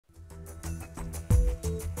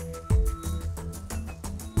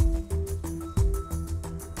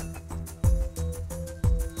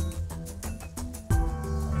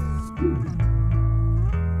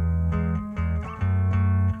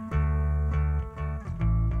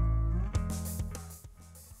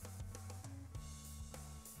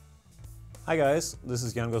Hi guys, this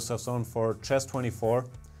is Jan Gustafsson for Chess24.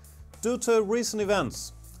 Due to recent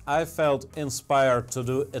events, I felt inspired to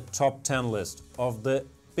do a top 10 list of the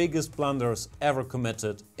biggest blunders ever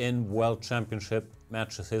committed in World Championship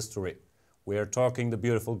matches history. We are talking the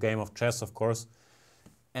beautiful game of chess, of course,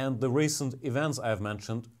 and the recent events I have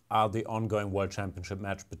mentioned are the ongoing World Championship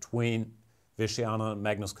match between Vishy Anand and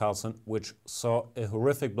Magnus Carlsen, which saw a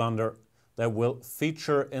horrific blunder that will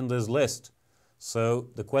feature in this list. So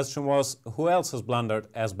the question was, who else has blundered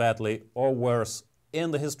as badly or worse in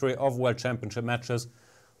the history of World Championship matches?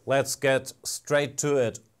 Let's get straight to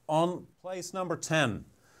it. On place number 10,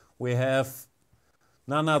 we have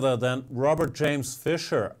none other than Robert James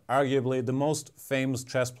Fischer, arguably the most famous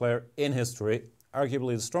chess player in history,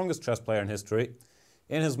 arguably the strongest chess player in history,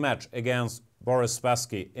 in his match against Boris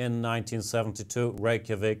Spassky in 1972,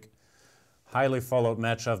 Reykjavik. Highly followed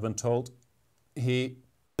match, I've been told. He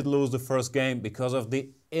did lose the first game because of the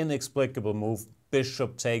inexplicable move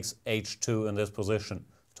bishop takes h2 in this position.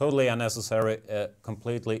 Totally unnecessary, a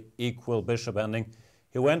completely equal bishop ending.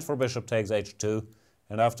 He went for bishop takes h2,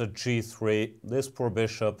 and after g3, this poor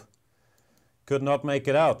bishop could not make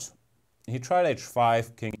it out. He tried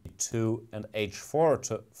h5, king e2, and h4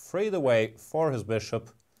 to free the way for his bishop,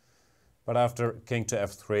 but after king to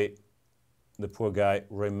f3, the poor guy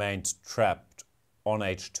remained trapped on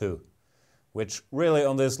h2, which really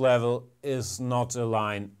on this level is not a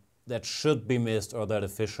line that should be missed or that a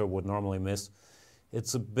Fischer would normally miss.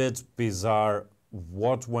 It's a bit bizarre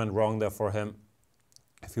what went wrong there for him.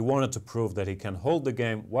 If he wanted to prove that he can hold the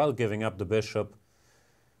game while giving up the bishop,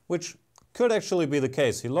 which could actually be the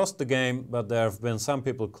case. He lost the game, but there have been some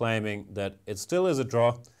people claiming that it still is a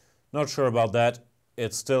draw. Not sure about that.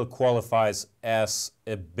 It still qualifies as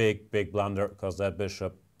a big blunder because that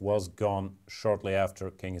bishop was gone shortly after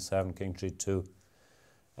king e7, king g2,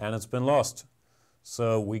 and it's been lost.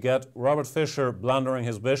 So we get Robert Fischer blundering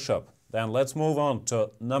his bishop. Then let's move on to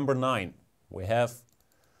number 9. We have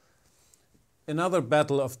another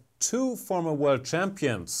battle of two former world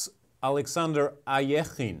champions. Alexander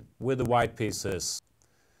Aljechin with the white pieces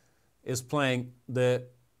is playing the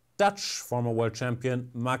Dutch former world champion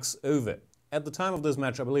Max Euwe. At the time of this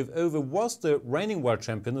match, I believe Euwe was the reigning world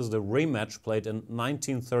champion. This is the rematch played in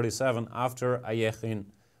 1937 after Aljechin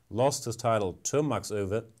lost his title to Max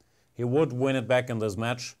Euwe. He would win it back in this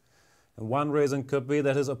match. And one reason could be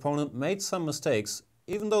that his opponent made some mistakes,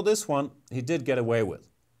 even though this one he did get away with.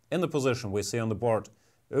 In the position we see on the board,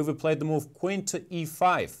 Euwe played the move queen to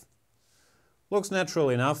e5. Looks natural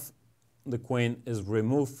enough. The queen is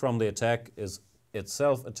removed from the attack, is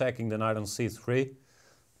itself attacking the knight on c3.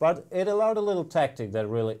 But it allowed a little tactic that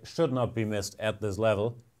really should not be missed at this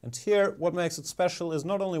level. And here, what makes it special is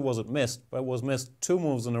not only was it missed, but it was missed 2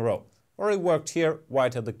 moves in a row. Already worked here,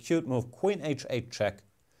 white had the cute move queen h8 check,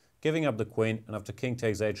 giving up the queen, and after king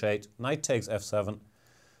takes h8, knight takes f7,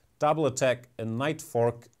 double attack, a knight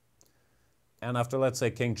fork, and after, let's say,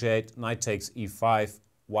 king g8, knight takes e5,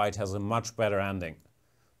 white has a much better ending.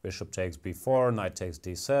 Bishop takes b4, knight takes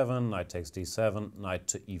d7, knight takes d7, knight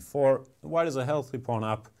to e4. White is a healthy pawn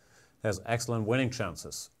up, has excellent winning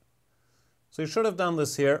chances. So he should have done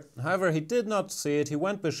this here. However, he did not see it. He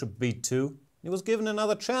went bishop b2. He was given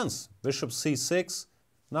another chance. Bishop c6.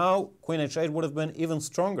 Now queen h8 would have been even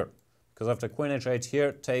stronger, because after queen h8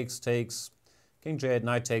 here, takes, king g8,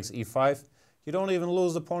 knight takes e5. You don't even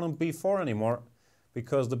lose the pawn on b4 anymore,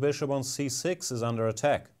 because the bishop on c6 is under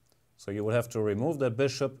attack. So you would have to remove that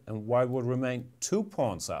bishop, and white would remain 2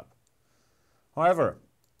 pawns up. However,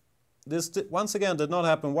 this once again did not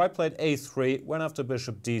happen. White played a3, went after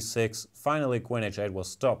bishop d6. Finally, queen h8 was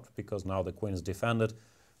stopped, because now the queen is defended,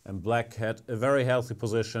 and black had a very healthy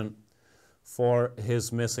position for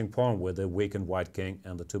his missing pawn with the weakened white king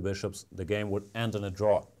and the 2 bishops. The game would end in a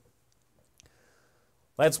draw.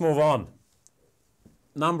 Let's move on.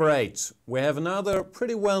 Number 8. We have another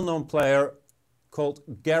pretty well-known player called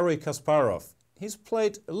Garry Kasparov. He's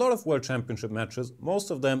played a lot of World Championship matches,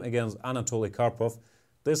 most of them against Anatoly Karpov.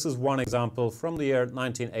 This is one example from the year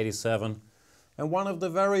 1987, and one of the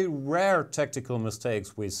very rare tactical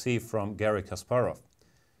mistakes we see from Garry Kasparov.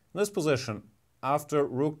 In this position, after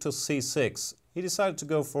rook to c6, he decided to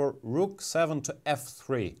go for rook 7 to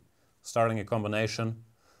f3, starting a combination.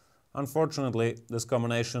 Unfortunately, this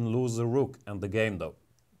combination loses a rook and the game though.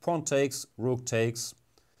 Pawn takes, rook takes,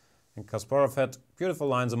 and Kasparov had beautiful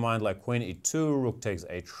lines in mind like queen e2, rook takes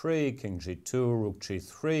h3, king g2, rook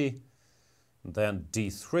g3, and then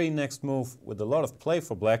d3 next move with a lot of play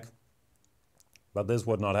for black. But this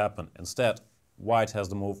would not happen. Instead, white has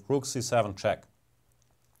the move rook c7 check,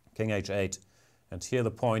 king h8, and here the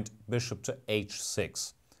point bishop to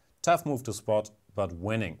h6. Tough move to spot, but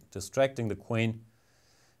winning, distracting the queen.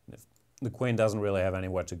 If the queen doesn't really have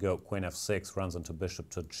anywhere to go, queen f6 runs into bishop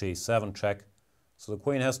to g7 check. So the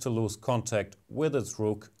queen has to lose contact with its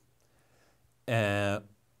rook.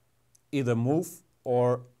 Either move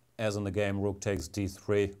or, as in the game, rook takes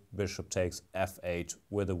d3, bishop takes f8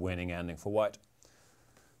 with a winning ending for white.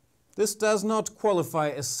 This does not qualify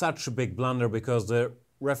as such a big blunder because the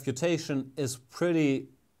refutation is pretty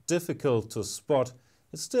difficult to spot.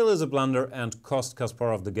 It still is a blunder and cost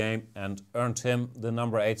Kasparov the game and earned him the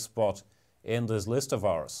number 8 spot in this list of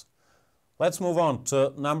ours. Let's move on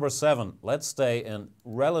to number 7. Let's stay in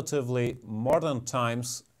relatively modern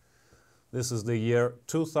times. This is the year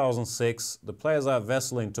 2006. The players are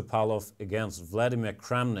Veselin Topalov against Vladimir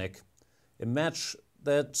Kramnik, a match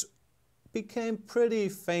that became pretty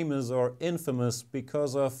famous or infamous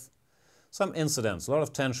because of some incidents. A lot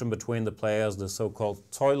of tension between the players, the so-called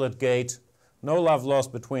toilet gate. No love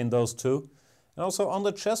lost between those two. And also on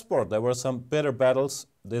the chessboard there were some bitter battles.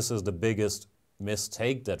 This is the biggest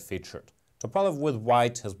mistake that featured. Topalov with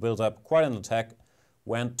white has built up quite an attack,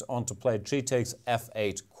 went on to play g takes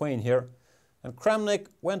f8 queen here, and Kramnik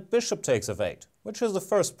went bishop takes f8, which is the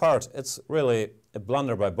first part. It's really a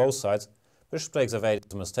blunder by both sides. Bishop takes f8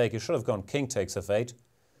 is a mistake. He should have gone king takes f8.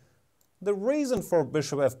 The reason for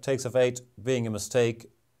bishop takes f8 being a mistake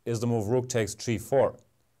is the move rook takes g4,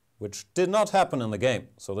 which did not happen in the game.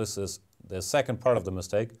 So this is the second part of the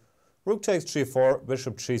mistake. Rook takes g4,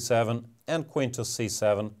 bishop g7, and queen to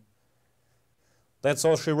c7. That's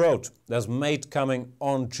all she wrote. There's mate coming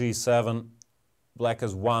on g7. Black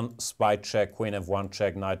has one, spy check, queen f1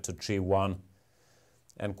 check, knight to g1.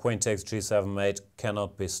 And queen takes g7 mate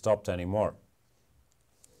cannot be stopped anymore.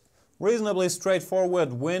 Reasonably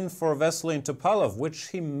straightforward win for Veselin Topalov, which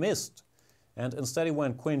he missed. And instead he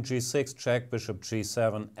went queen g6 check, bishop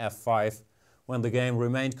g7, f5, when the game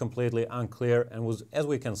remained completely unclear and was, as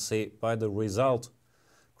we can see by the result,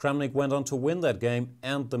 Kramnik went on to win that game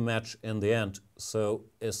and the match in the end. So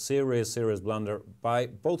a serious blunder by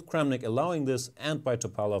both Kramnik allowing this and by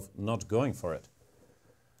Topalov not going for it.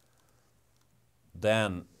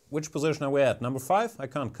 Then, which position are we at? Number 5? I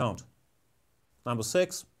can't count. Number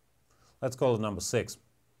 6? Let's call it number 6.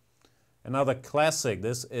 Another classic.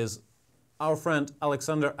 This is our friend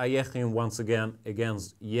Alexander Ayekhin once again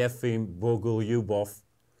against Yefim Bogolyubov.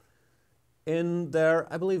 In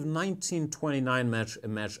their, I believe, 1929 match, a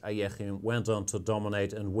match Ayekhin went on to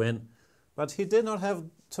dominate and win. But he did not have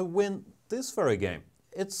to win this very game.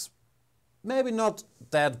 It's maybe not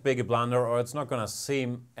that big a blunder, or it's not going to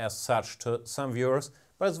seem as such to some viewers,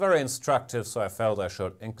 but it's very instructive, so I felt I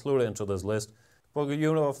should include it into this list.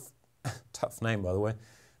 Bogolyubov, tough name by the way,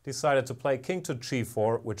 decided to play king to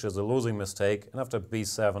g4, which is a losing mistake, and after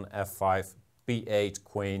b7, f5, b8,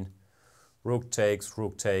 queen, rook takes,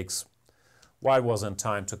 white was in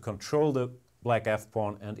time to control the black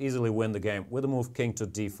f-pawn and easily win the game with a move king to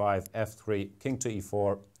d5, f3, king to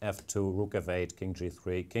e4, f2, rook f8, king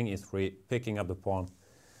g3, king e3, picking up the pawn.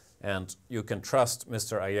 And you can trust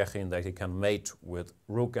Mr. Ayekhin that he can mate with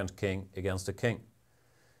rook and king against the king.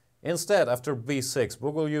 Instead, after b6,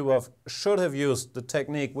 Bogolyubov should have used the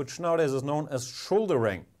technique which nowadays is known as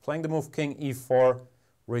shouldering, playing the move king e4,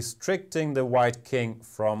 restricting the white king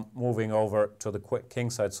from moving over to the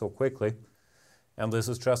king side so quickly. And this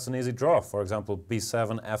is just an easy draw. For example,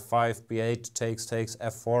 b7, f5, b8, takes,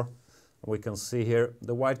 f4. We can see here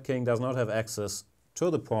the white king does not have access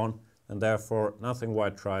to the pawn, and therefore nothing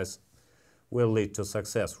white tries will lead to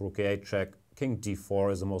success. Rook a8 check, king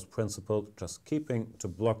d4 is the most principled, just keeping to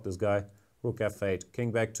block this guy. Rook f8,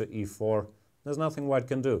 king back to e4. There's nothing white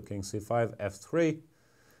can do. King c5, f3,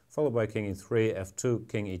 followed by king e3, f2,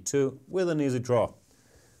 king e2, with an easy draw.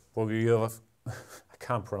 Bogolyubov, I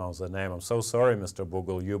can't pronounce that name. I'm so sorry, Mr.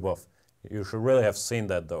 Bogolyubov. You should really have seen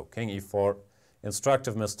that though. King e4,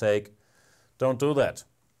 instructive mistake. Don't do that.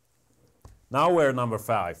 Now we're number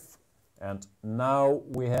 5. And now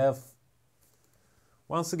we have,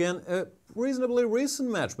 once again, a reasonably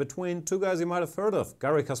recent match between two guys you might have heard of.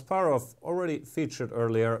 Garry Kasparov, already featured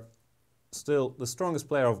earlier, still the strongest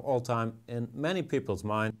player of all time in many people's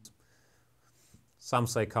minds. Some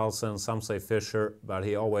say Carlsen, some say Fischer, but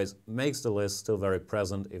he always makes the list, still very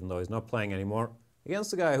present, even though he's not playing anymore,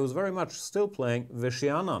 against a guy who's very much still playing, Vishy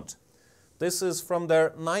Anand. This is from their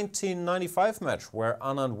 1995 match, where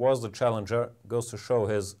Anand was the challenger. Goes to show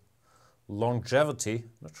his longevity.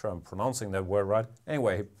 Not sure I'm pronouncing that word right.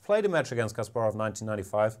 Anyway, he played a match against Kasparov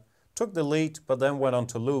 1995, took the lead, but then went on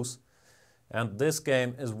to lose. And this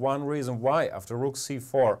game is one reason why, after rook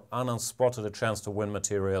c4, Anand spotted a chance to win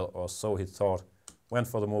material, or so he thought. Went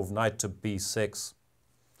for the move knight to b6.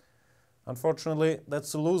 Unfortunately,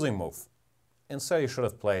 that's a losing move. instead he should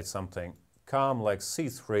have played something calm like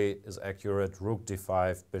c3 is accurate, rook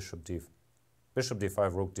d5, bishop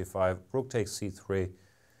d5, rook d5, rook takes c3,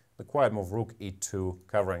 the quiet move rook e2,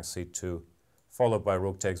 covering c2, followed by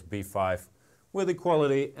rook takes b5, with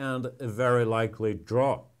equality and a very likely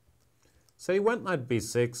draw. So he went knight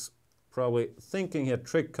b6, probably thinking he had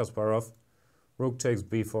tricked Kasparov. Rook takes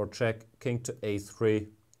b4 check, king to a3,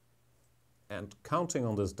 and counting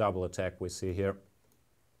on this double attack we see here.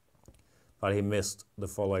 But he missed the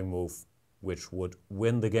following move, which would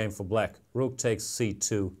win the game for black. Rook takes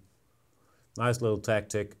c2. Nice little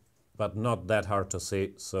tactic, but not that hard to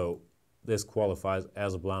see, so this qualifies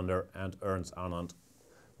as a blunder and earns Anand.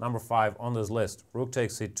 Number 5 on this list, rook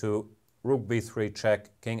takes c2, rook b3 check,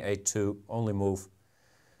 king a2, only move,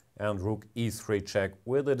 and rook e3 check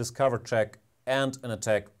with a discovered check and an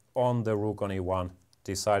attack on the rook on e1,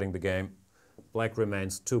 deciding the game. Black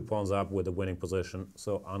remains 2 pawns up with a winning position,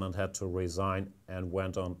 so Anand had to resign and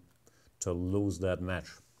went on to lose that match.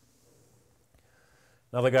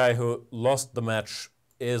 Another guy who lost the match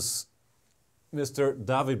is Mr.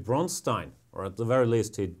 David Bronstein, or at the very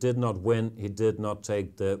least he did not win, he did not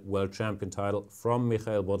take the world champion title from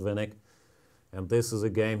Mikhail Botvinnik, and this is a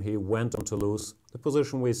game he went on to lose. The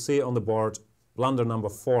position we see on the board, blunder number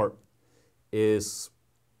 4, is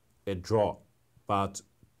a draw, but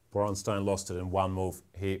Bronstein lost it in one move.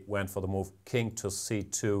 He went for the move king to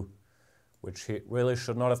c2, which he really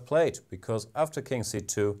should not have played, because after king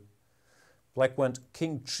c2, black went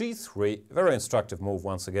king g3, very instructive move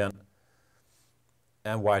once again,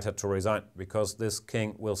 and white had to resign, because this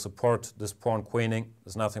king will support this pawn queening.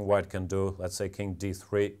 There's nothing white can do. Let's say king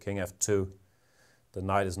d3, king f2. The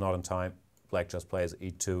knight is not in time. Black just plays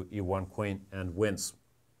e2, e1 queen, and wins.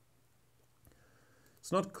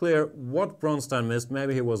 It's not clear what Bronstein missed.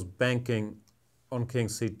 Maybe he was banking on king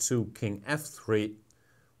c2, king f3,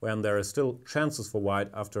 when there is still chances for white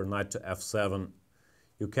after knight to f7.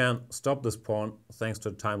 You can stop this pawn thanks to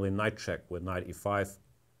a timely knight check with knight e5,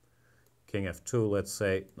 king f2, let's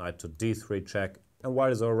say, knight to d3 check, and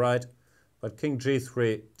white is alright, but king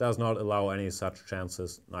g3 does not allow any such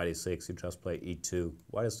chances. Knight e6, you just play e2,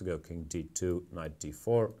 white has to go king d2, knight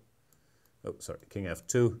d4, oh sorry, king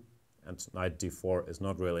f2, and knight d4 is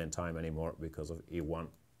not really in time anymore because of e1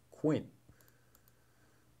 queen.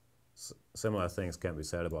 Similar things can be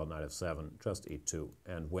said about knight f7, just e2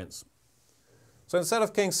 and wins. So instead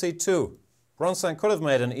of king c2, Bronstein could have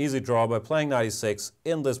made an easy draw by playing knight e6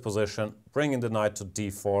 in this position, bringing the knight to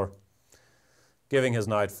d4, giving his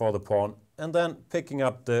knight for the pawn, and then picking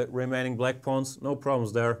up the remaining black pawns. No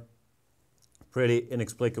problems there. Pretty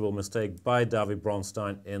inexplicable mistake by David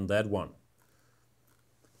Bronstein in that one.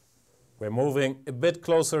 We're moving a bit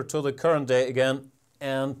closer to the current day again,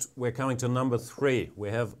 and we're coming to number 3. We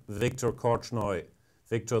have Viktor Korchnoi.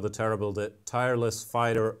 Viktor the Terrible, the tireless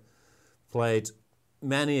fighter, played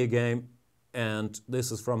many a game, and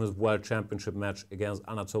this is from his World Championship match against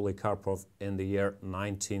Anatoly Karpov in the year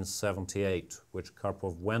 1978, which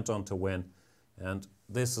Karpov went on to win. And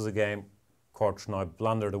this is a game Korchnoi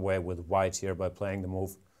blundered away with white here by playing the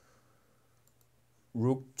move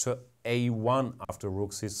rook to a1 after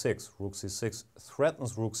rook c6. Rook c6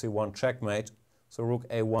 threatens rook c1 checkmate, so rook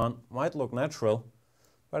a1 might look natural,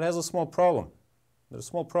 but it has a small problem. The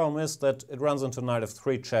small problem is that it runs into knight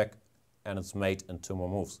f3 check, and it's mate in 2 more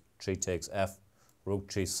moves. G takes f, rook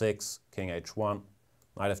g6, king h1,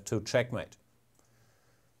 knight f2 checkmate.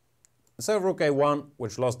 Instead of rook a1,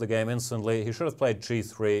 which lost the game instantly, he should have played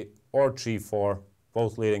g3 or g4,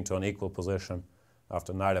 both leading to an equal position.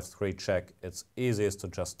 After knight f3 check, it's easiest to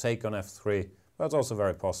just take on f3, but it's also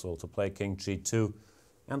very possible to play king g2,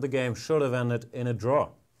 and the game should have ended in a draw.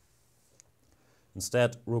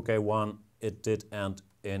 Instead, rook a1, it did end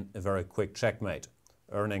in a very quick checkmate,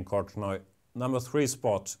 earning Korchnoi number 3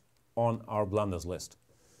 spot on our blunders list.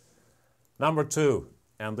 Number 2,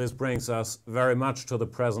 and this brings us very much to the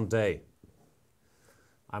present day.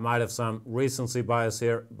 I might have some recency bias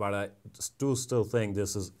here, but I do still think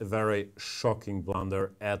this is a very shocking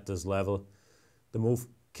blunder at this level. The move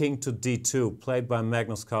king to d2, played by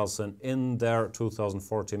Magnus Carlsen in their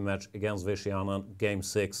 2014 match against Vishy Anand, game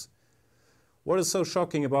 6. What is so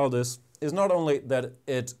shocking about this is not only that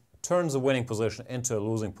it turns a winning position into a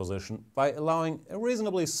losing position by allowing a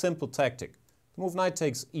reasonably simple tactic. The move knight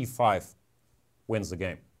takes e5 wins the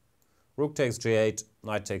game. Rook takes g8,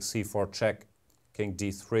 knight takes c4 check, king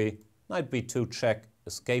d3, knight b2 check,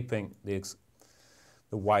 escaping the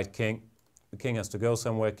white king. The king has to go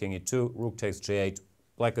somewhere, king e2, rook takes g8,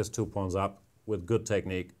 black is 2 pawns up with good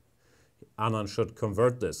technique. Anand should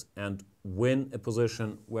convert this and win a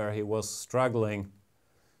position where he was struggling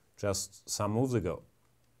just some moves ago.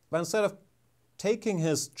 But instead of taking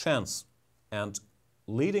his chance and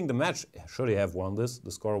leading the match, should he have won this, the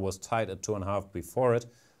score was tied at 2.5 before it,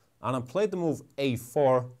 Anand played the move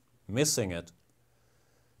a4, missing it,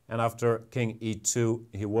 and after king e2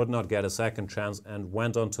 he would not get a second chance and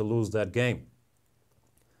went on to lose that game.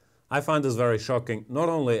 I find this very shocking, not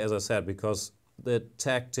only, as I said, because the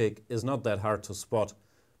tactic is not that hard to spot,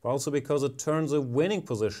 but also because it turns a winning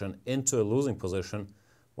position into a losing position,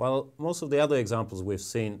 while most of the other examples we've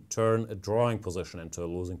seen turn a drawing position into a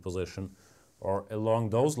losing position, or along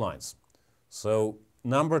those lines. So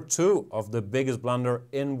number 2 of the biggest blunder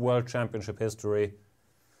in World Championship history.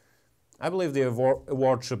 I believe the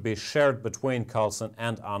award should be shared between Carlsen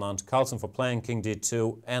and Anand. Carlsen for playing king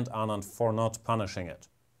d2 and Anand for not punishing it.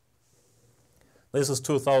 This is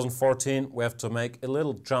 2014. We have to make a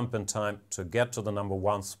little jump in time to get to the number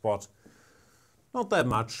 1 spot. Not that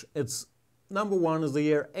much. It's number 1 is the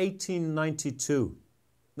year 1892.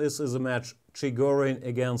 This is a match Chigorin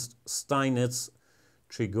against Steinitz.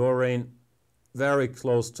 Chigorin very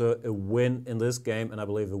close to a win in this game, and I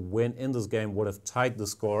believe a win in this game would have tied the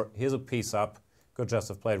score. Here's a piece up. Could just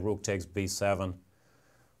have played rook takes b7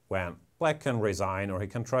 when black can resign, or he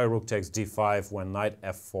can try rook takes d5 when knight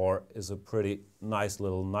f4 is a pretty nice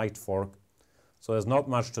little knight fork. So there's not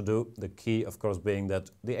much to do, the key of course being that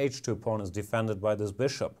the h2 pawn is defended by this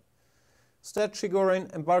bishop. Instead,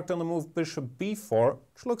 Chigorin embarked on the move bishop b4,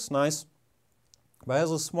 which looks nice, but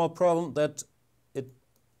has a small problem that it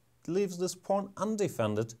leaves this pawn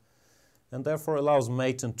undefended and therefore allows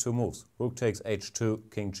mate in 2 moves. Rook takes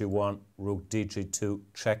h2, king g1, rook dg2,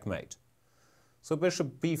 checkmate. So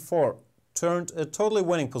bishop b4 turned a totally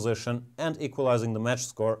winning position and equalizing the match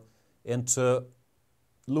score into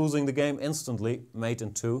losing the game instantly, mate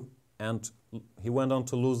in 2, and he went on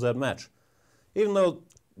to lose that match. Even though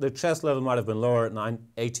the chess level might have been lower in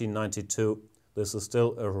 1892, this is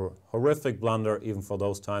still a horrific blunder even for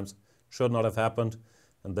those times. Should not have happened,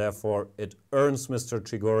 and therefore it earns Mr.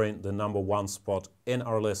 Chigorin the number 1 spot in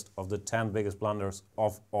our list of the 10 biggest blunders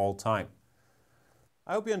of all time.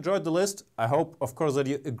 I hope you enjoyed the list. I hope, of course, that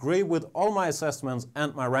you agree with all my assessments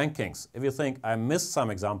and my rankings. If you think I missed some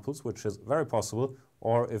examples, which is very possible,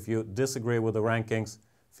 or if you disagree with the rankings,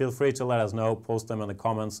 feel free to let us know, post them in the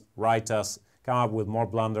comments, write us, come up with more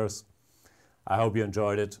blunders. I hope you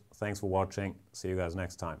enjoyed it. Thanks for watching. See you guys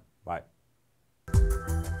next time. Bye.